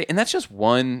church and state. And that's just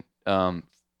one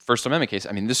First Amendment case.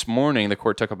 I mean, this morning the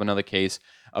court took up another case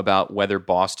about whether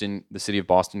the city of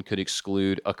Boston, could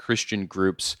exclude a Christian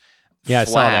group's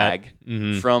flag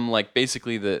from like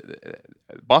basically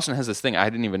Boston has this thing. I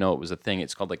didn't even know it was a thing.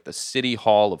 It's called like the City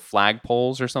Hall of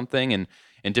Flagpoles or something.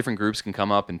 And different groups can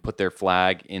come up and put their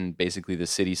flag in basically the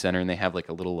city center, and they have like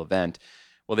a little event.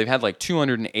 Well, they've had like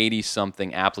 280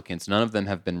 something applicants. None of them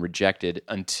have been rejected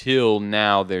until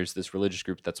now. There's this religious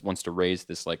group that wants to raise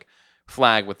this like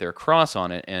flag with their cross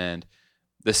on it, and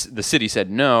the city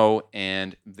said no,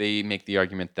 and they make the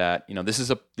argument that, you know, this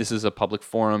is a public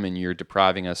forum and you're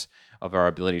depriving us of our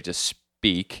ability to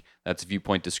speak. That's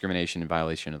viewpoint discrimination in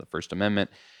violation of the First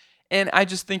Amendment. And I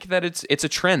just think that it's a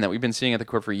trend that we've been seeing at the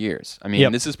court for years. I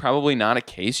mean, this is probably not a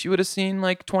case you would have seen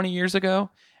like 20 years ago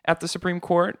at the Supreme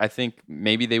Court. I think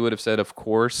maybe they would have said, of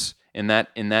course, in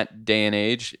that day and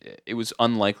age, it was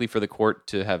unlikely for the court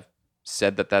to have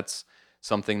said that that's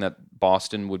something that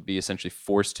Boston would be essentially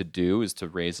forced to do, is to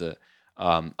raise a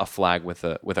flag with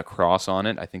a cross on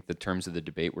it. I think the terms of the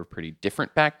debate were pretty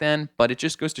different back then, but it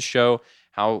just goes to show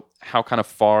how kind of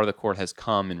far the court has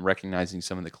come in recognizing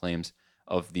some of the claims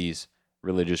of these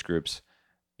religious groups,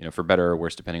 you know, for better or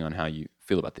worse, depending on how you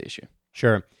feel about the issue.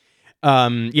 Sure.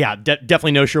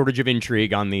 Definitely no shortage of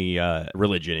intrigue on the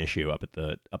religion issue up at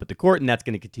the court, and that's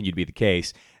going to continue to be the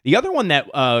case. The other one that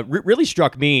really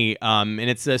struck me, and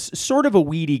it's a sort of a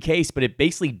weedy case, but it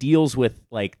basically deals with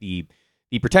like the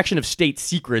protection of state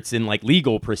secrets in like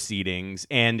legal proceedings,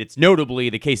 and it's notably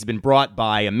the case has been brought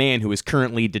by a man who is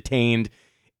currently detained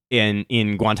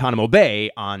in Guantanamo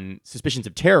Bay on suspicions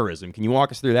of terrorism. Can you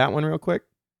walk us through that one real quick?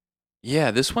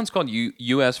 Yeah, this one's called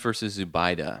U.S. versus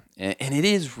Zubaydah, and it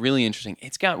is really interesting.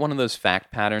 It's got one of those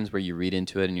fact patterns where you read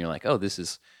into it and you're like, oh, this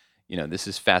is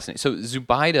fascinating. So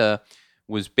Zubaydah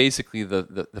was basically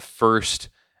the first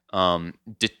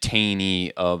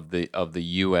detainee of the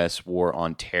U.S. war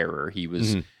on terror. He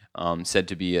was said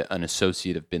to be an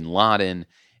associate of bin Laden,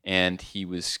 and he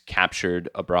was captured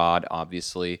abroad,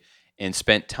 obviously, and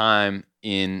spent time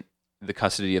in the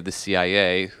custody of the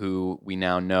CIA, who we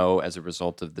now know as a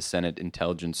result of the Senate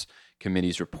Intelligence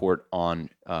Committee's report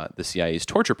on the CIA's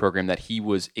torture program that he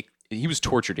was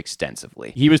tortured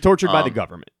extensively. He was tortured by the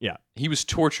government. Yeah, he was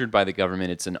tortured by the government.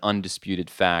 It's an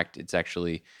undisputed fact. It's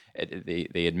actually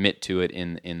they admit to it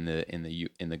in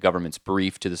the government's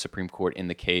brief to the Supreme Court in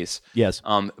the case. Yes.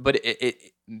 But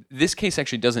this case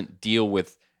actually doesn't deal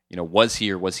with, you know, was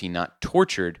he or was he not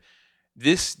tortured.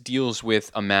 This deals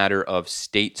with a matter of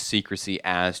state secrecy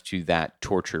as to that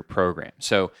torture program.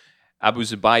 So Abu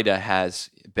Zubaydah has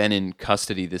been in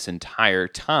custody this entire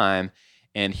time,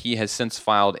 and he has since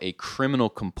filed a criminal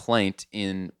complaint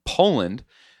in Poland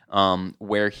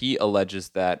where he alleges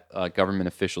that government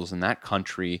officials in that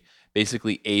country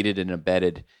basically aided and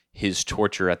abetted his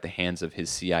torture at the hands of his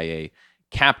CIA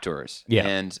captors. Yeah.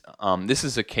 And this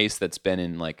is a case that's been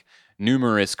in like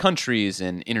numerous countries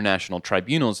and international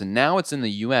tribunals, and now it's in the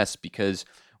U.S. because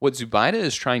what Zubaydah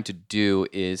is trying to do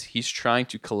is he's trying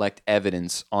to collect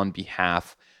evidence on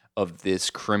behalf of this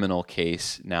criminal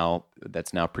case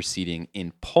that's now proceeding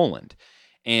in Poland.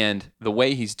 And the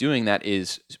way he's doing that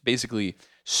is basically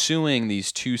suing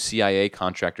these two CIA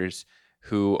contractors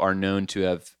who are known to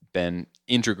have been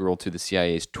integral to the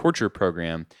CIA's torture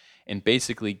program, and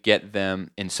basically get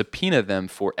them and subpoena them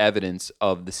for evidence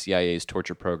of the CIA's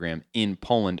torture program in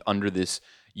Poland under this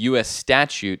U.S.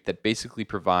 statute that basically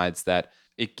provides that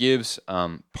it gives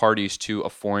parties to a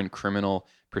foreign criminal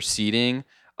proceeding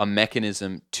a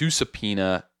mechanism to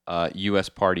subpoena U.S.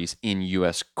 parties in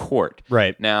U.S. court.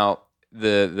 Right. Now,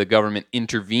 the government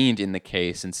intervened in the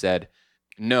case and said,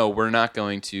 no, we're not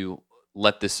going to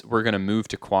we're going to move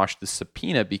to quash the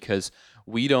subpoena because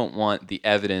we don't want the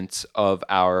evidence of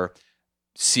our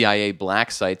CIA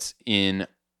black sites in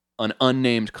an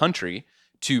unnamed country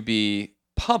to be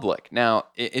public. Now,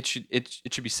 it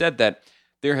should be said that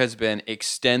there has been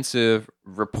extensive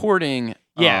reporting.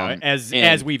 Yeah,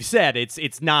 as we've said,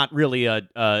 it's not really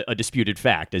a disputed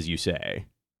fact, as you say.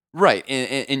 Right,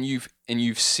 and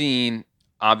you've seen,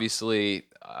 obviously,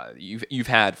 you've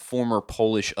had former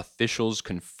Polish officials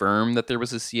confirm that there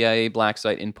was a CIA black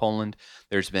site in Poland.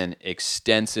 There's been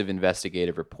extensive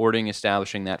investigative reporting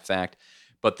establishing that fact,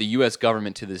 but the U.S.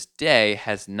 government to this day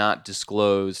has not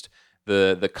disclosed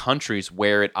the countries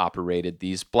where it operated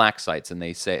these black sites, and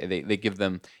they say they give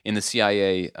them in the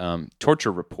CIA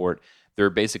torture report. They're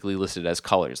basically listed as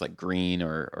colors like green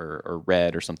or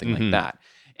red or something like that,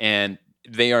 and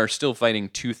they are still fighting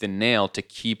tooth and nail to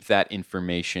keep that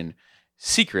information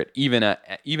secret, even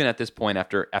at this point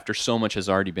after so much has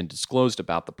already been disclosed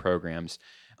about the programs.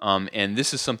 And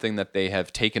this is something that they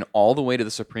have taken all the way to the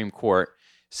Supreme Court,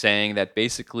 saying that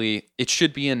basically it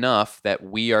should be enough that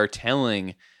we are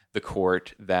telling the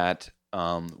court that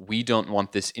we don't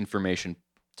want this information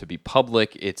to be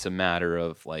public. It's a matter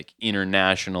of like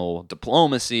international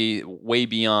diplomacy, way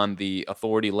beyond the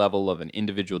authority level of an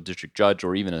individual district judge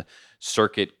or even a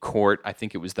circuit court. I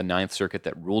think it was the Ninth Circuit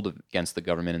that ruled against the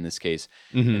government in this case.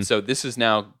 And so this has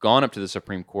now gone up to the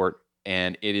Supreme Court,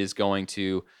 and it is going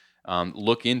to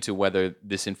look into whether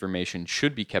this information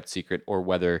should be kept secret or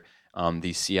whether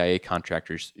these CIA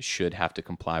contractors should have to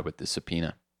comply with the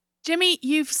subpoena. Jimmy,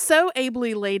 you've so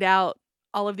ably laid out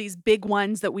all of these big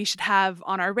ones that we should have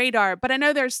on our radar, but I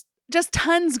know there's just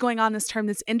tons going on this term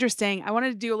that's interesting. I wanted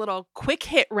to do a little quick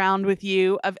hit round with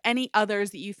you of any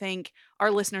others that you think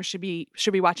our listeners should be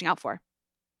watching out for.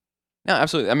 No,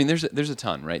 absolutely. I mean, there's a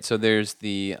ton, right? So there's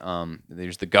the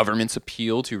government's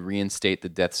appeal to reinstate the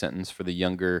death sentence for the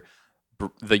younger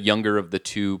of the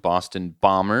two Boston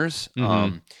bombers.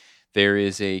 There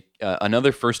is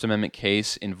another First Amendment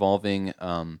case involving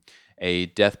a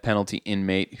death penalty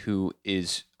inmate who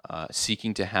is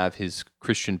seeking to have his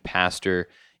Christian pastor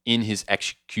in his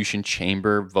execution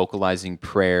chamber vocalizing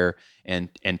prayer and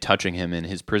touching him, and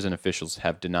his prison officials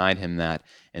have denied him that.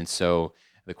 And so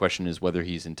the question is whether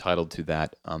he's entitled to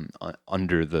that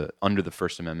under the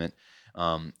First Amendment.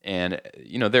 And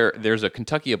you know, there's a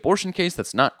Kentucky abortion case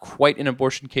that's not quite an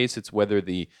abortion case. It's whether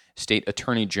the state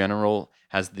attorney general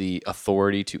has the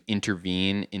authority to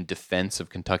intervene in defense of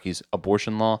Kentucky's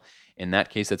abortion law. In that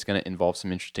case, that's going to involve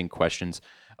some interesting questions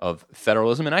of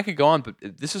federalism. And I could go on, but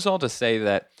this is all to say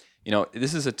that, you know,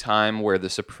 this is a time where the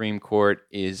Supreme Court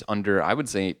is under, I would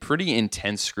say, pretty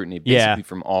intense scrutiny, basically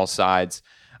from all sides,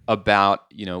 about,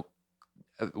 you know,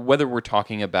 whether we're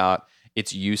talking about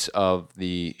its use of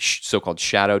the so-called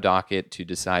shadow docket to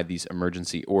decide these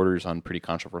emergency orders on pretty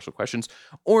controversial questions,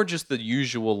 or just the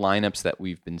usual lineups that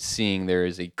we've been seeing. There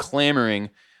is a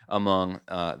clamoring among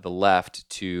the left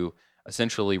to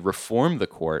essentially reform the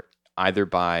court, either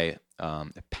by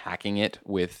packing it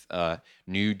with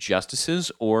new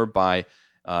justices or by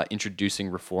introducing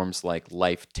reforms like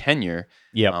life tenure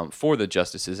for the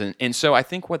justices. And so I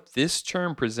think what this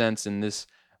term presents in this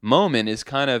moment is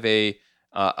kind of a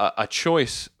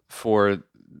choice for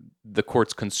the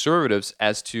court's conservatives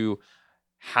as to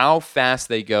how fast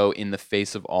they go in the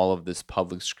face of all of this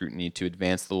public scrutiny to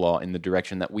advance the law in the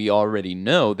direction that we already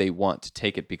know they want to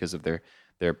take it because of their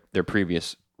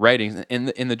previous writings. And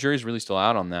the jury's really still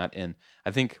out on that. And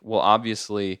I think, well,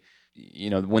 obviously, you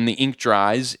know, when the ink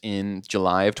dries in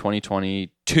July of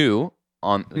 2022,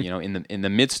 on in the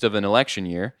midst of an election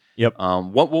year,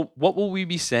 what will we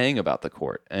be saying about the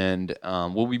court? And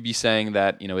will we be saying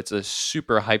that, you know, it's a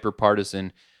super hyper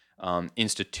partisan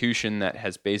institution that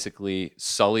has basically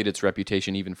sullied its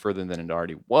reputation even further than it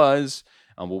already was?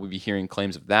 Will we be hearing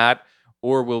claims of that,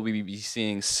 or will we be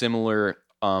seeing similar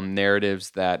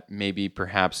narratives that maybe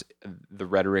perhaps the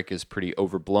rhetoric is pretty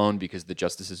overblown because the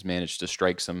justices managed to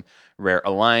strike some rare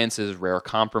alliances, rare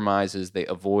compromises. They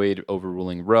avoid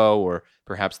overruling Roe, or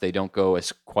perhaps they don't go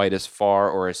quite as far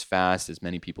or as fast as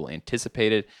many people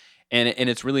anticipated. And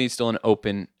it's really still an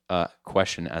open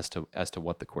question as to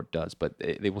what the court does, but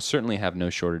they will certainly have no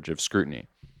shortage of scrutiny.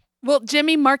 Well,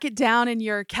 Jimmy, mark it down in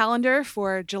your calendar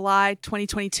for July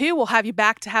 2022. We'll have you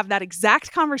back to have that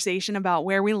exact conversation about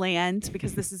where we land,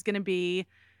 because this is going to be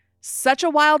such a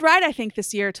wild ride, I think,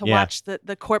 this year to watch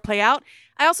the court play out.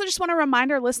 I also just want to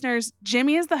remind our listeners,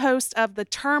 Jimmy is the host of the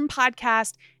Term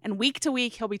podcast, and week to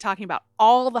week, he'll be talking about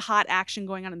all the hot action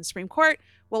going on in the Supreme Court.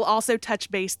 We'll also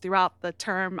touch base throughout the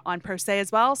term on Pro Se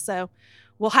as well. So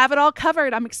we'll have it all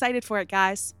covered. I'm excited for it,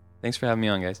 guys. Thanks for having me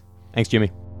on, guys. Thanks, Jimmy.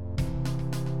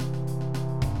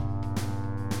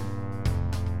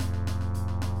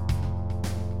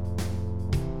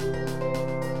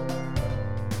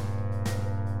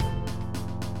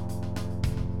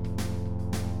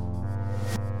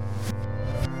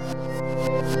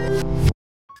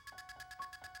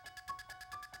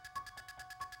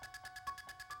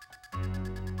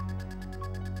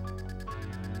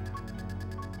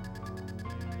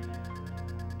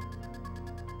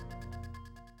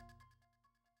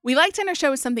 We like to end our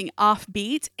show with something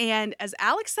offbeat, and as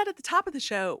Alex said at the top of the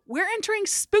show, we're entering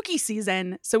spooky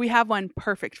season, so we have one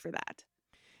perfect for that.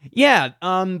 Yeah,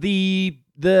 the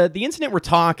incident we're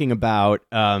talking about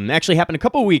actually happened a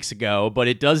couple of weeks ago, but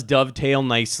it does dovetail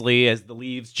nicely as the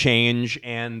leaves change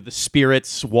and the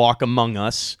spirits walk among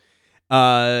us.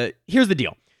 Here's the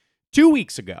deal. 2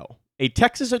 weeks ago, a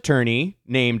Texas attorney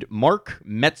named Mark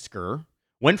Metzger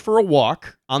went for a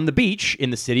walk on the beach in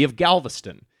the city of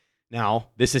Galveston. Now,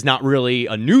 this is not really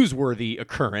a newsworthy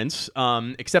occurrence,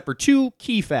 except for two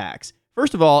key facts.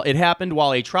 First of all, it happened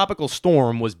while a tropical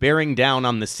storm was bearing down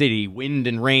on the city, wind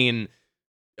and rain,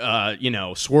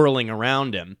 swirling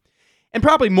around him. And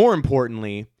probably more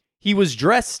importantly, he was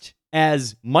dressed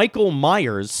as Michael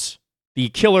Myers, the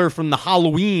killer from the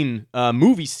Halloween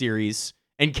movie series,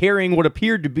 and carrying what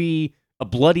appeared to be a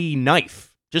bloody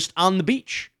knife just on the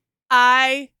beach.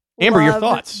 Amber, your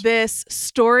thoughts? This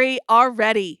story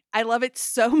already. I love it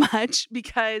so much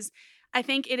because I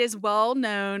think it is well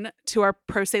known to our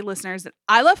Pro Se listeners that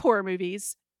I love horror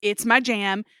movies. It's my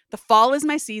jam. The fall is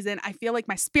my season. I feel like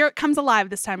my spirit comes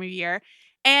alive this time of year.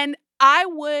 And I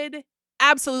would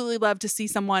absolutely love to see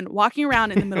someone walking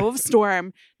around in the middle of a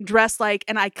storm dressed like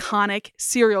an iconic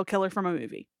serial killer from a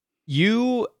movie.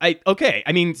 Okay.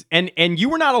 I mean, and you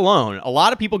were not alone. A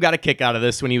lot of people got a kick out of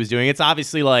this when he was doing it. It's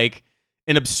obviously like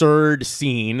an absurd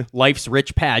scene, life's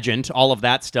rich pageant, all of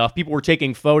that stuff. People were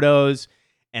taking photos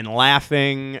and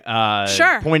laughing,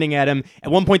 pointing at him. At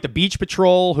one point, the beach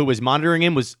patrol who was monitoring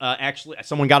him was actually,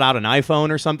 someone got out an iPhone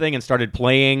or something and started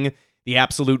playing the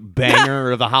absolute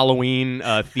banger of the Halloween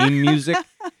theme music.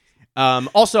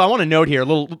 Also, I want to note here a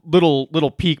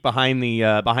little peek behind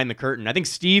the curtain. I think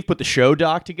Steve put the show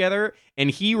doc together, and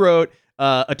he wrote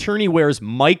attorney wears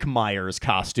Mike Myers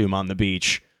costume on the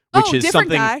beach, which is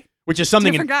something. Guy. Which is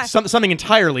something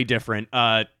entirely different.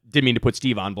 Didn't mean to put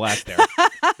Steve on blast there.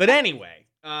 But anyway,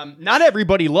 not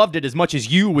everybody loved it as much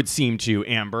as you would seem to,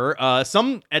 Amber. At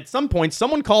some point,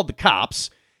 someone called the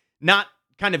cops, not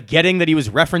kind of getting that he was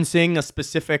referencing a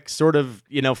specific sort of,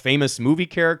 famous movie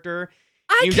character.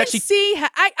 I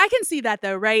can see that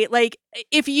though, right? Like,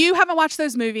 if you haven't watched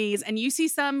those movies and you see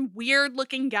some weird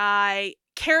looking guy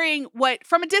carrying what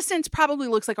from a distance probably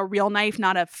looks like a real knife,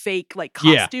 not a fake like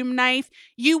costume knife,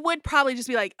 you would probably just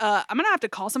be like, I'm gonna have to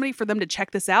call somebody for them to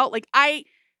check this out. Like, I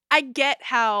get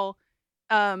how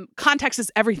context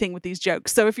is everything with these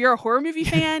jokes. So if you're a horror movie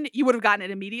fan, you would have gotten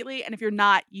it immediately, and if you're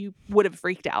not, you would have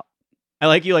freaked out. I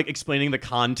like you explaining the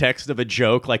context of a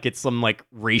joke like it's some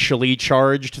racially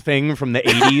charged thing from the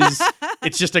 80s.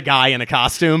 It's just a guy in a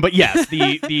costume, but yes,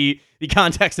 the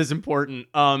context is important.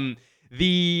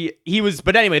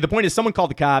 But anyway, the point is someone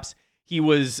called the cops. He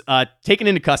was taken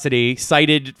into custody,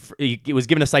 he was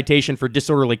given a citation for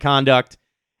disorderly conduct,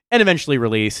 and eventually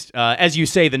released. As you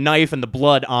say, the knife and the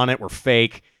blood on it were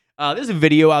fake. There's a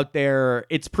video out there.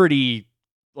 It's pretty,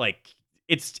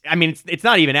 it's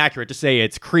not even accurate to say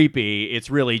it's creepy. It's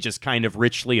really just kind of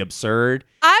richly absurd.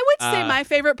 I would say my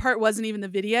favorite part wasn't even the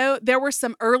video. There were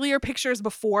some earlier pictures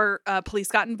before police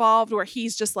got involved where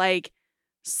he's just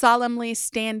solemnly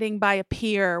standing by a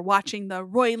pier watching the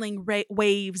roiling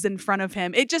waves in front of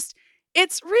him. It's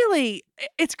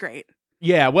great.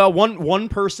 Yeah, well, one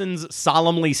person's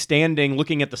solemnly standing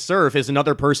looking at the surf is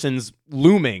another person's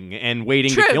looming and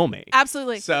waiting True. to kill me.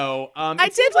 Absolutely. So I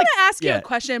did want to ask you yeah. a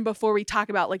question before we talk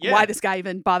about Yeah. why this guy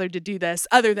even bothered to do this,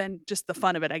 other than just the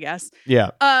fun of it, I guess. Yeah.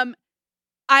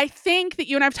 I think that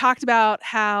you and I've talked about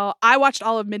how I watched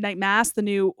all of Midnight Mass, the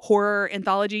new horror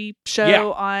anthology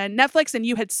show on Netflix, and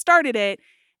you had started it.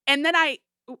 And then I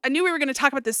knew we were going to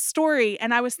talk about this story,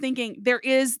 and I was thinking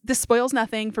this spoils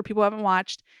nothing for people who haven't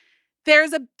watched.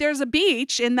 There's a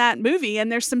beach in that movie,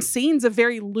 and there's some scenes of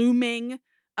very looming,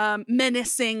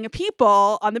 menacing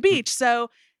people on the beach. So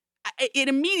it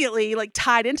immediately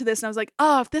tied into this, and I was like,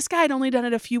 oh, if this guy had only done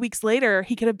it a few weeks later,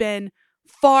 he could have been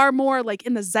far more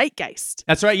in the zeitgeist.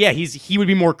 That's right. Yeah, he would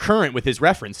be more current with his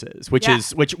references,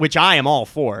 which I am all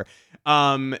for.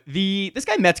 This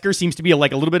guy Metzger seems to be a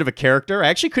little bit of a character. I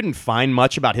actually couldn't find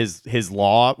much about his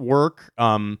law work.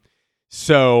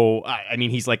 So I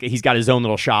mean, he's got his own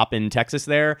little shop in Texas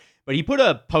there, but he put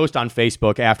a post on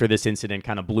Facebook after this incident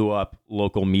kind of blew up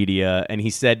local media, and he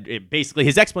said basically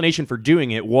his explanation for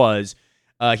doing it was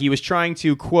he was trying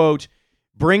to, quote,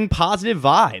 bring positive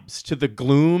vibes to the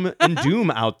gloom and doom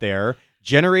out there,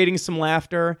 generating some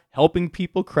laughter, helping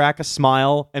people crack a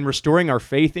smile, and restoring our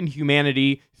faith in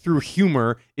humanity through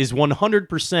humor is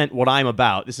 100% what I'm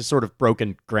about. This is sort of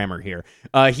broken grammar here.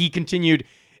 He continued,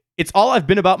 it's all I've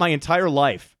been about my entire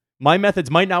life. My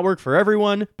methods might not work for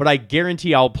everyone, but I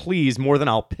guarantee I'll please more than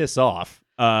I'll piss off.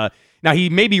 Now,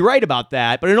 he may be right about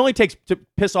that, but it only takes to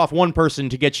piss off one person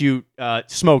to get you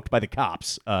smoked by the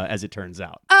cops, as it turns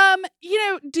out.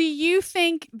 Do you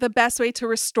think the best way to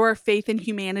restore faith in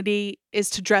humanity is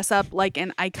to dress up like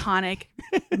an iconic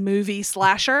movie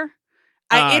slasher?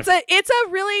 It's a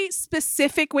really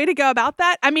specific way to go about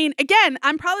that. I mean, again,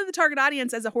 I'm probably the target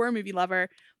audience as a horror movie lover,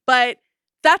 but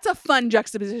that's a fun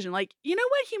juxtaposition. You know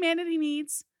what humanity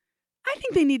needs? I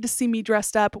think they need to see me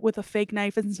dressed up with a fake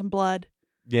knife and some blood.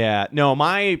 Yeah, no,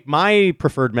 my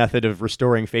preferred method of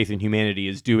restoring faith in humanity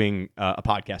is doing a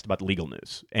podcast about the legal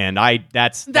news, and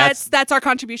that's our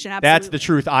contribution. Absolutely, that's the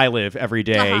truth I live every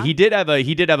day. Uh-huh. He did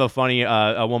have a funny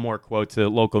one more quote to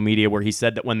local media where he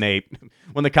said that when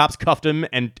the cops cuffed him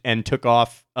and took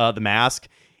off the mask,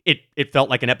 it felt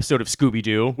like an episode of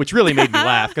Scooby-Doo, which really made me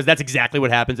laugh because that's exactly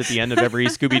what happens at the end of every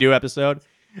Scooby-Doo episode.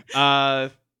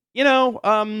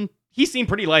 He seemed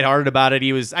pretty lighthearted about it.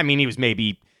 He was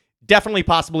maybe. Definitely,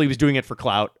 possibly, he was doing it for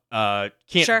clout.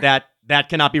 Sure. That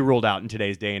cannot be ruled out in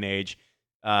today's day and age.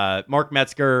 Mark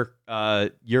Metzger,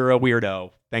 you're a weirdo.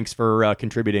 Thanks for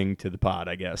contributing to the pod,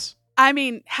 I guess. I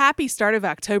mean, happy start of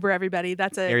October, everybody.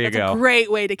 That's a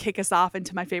great way to kick us off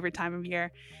into my favorite time of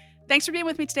year. Thanks for being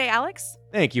with me today, Alex.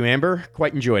 Thank you, Amber.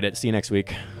 Quite enjoyed it. See you next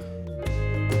week.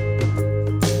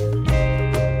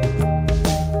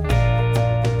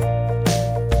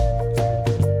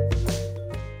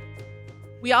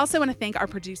 We also want to thank our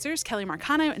producers, Kelly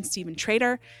Marcano and Stephen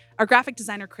Trader, our graphic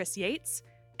designer, Chris Yates,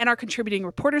 and our contributing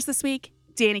reporters this week,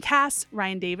 Danny Cass,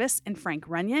 Ryan Davis, and Frank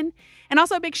Runyon. And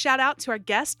also a big shout out to our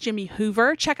guest, Jimmy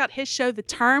Hoover. Check out his show, The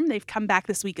Term. They've come back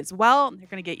this week as well. They're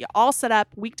going to get you all set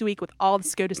up week to week with all the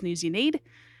SCOTUS news you need.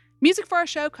 Music for our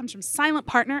show comes from Silent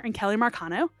Partner and Kelly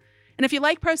Marcano. And if you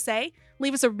like Pro Se,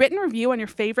 leave us a written review on your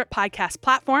favorite podcast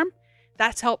platform.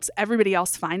 That helps everybody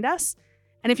else find us.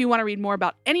 And if you want to read more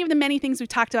about any of the many things we've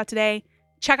talked about today,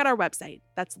 check out our website.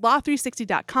 That's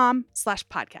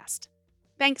law360.com/podcast.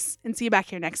 Thanks, and see you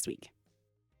back here next week.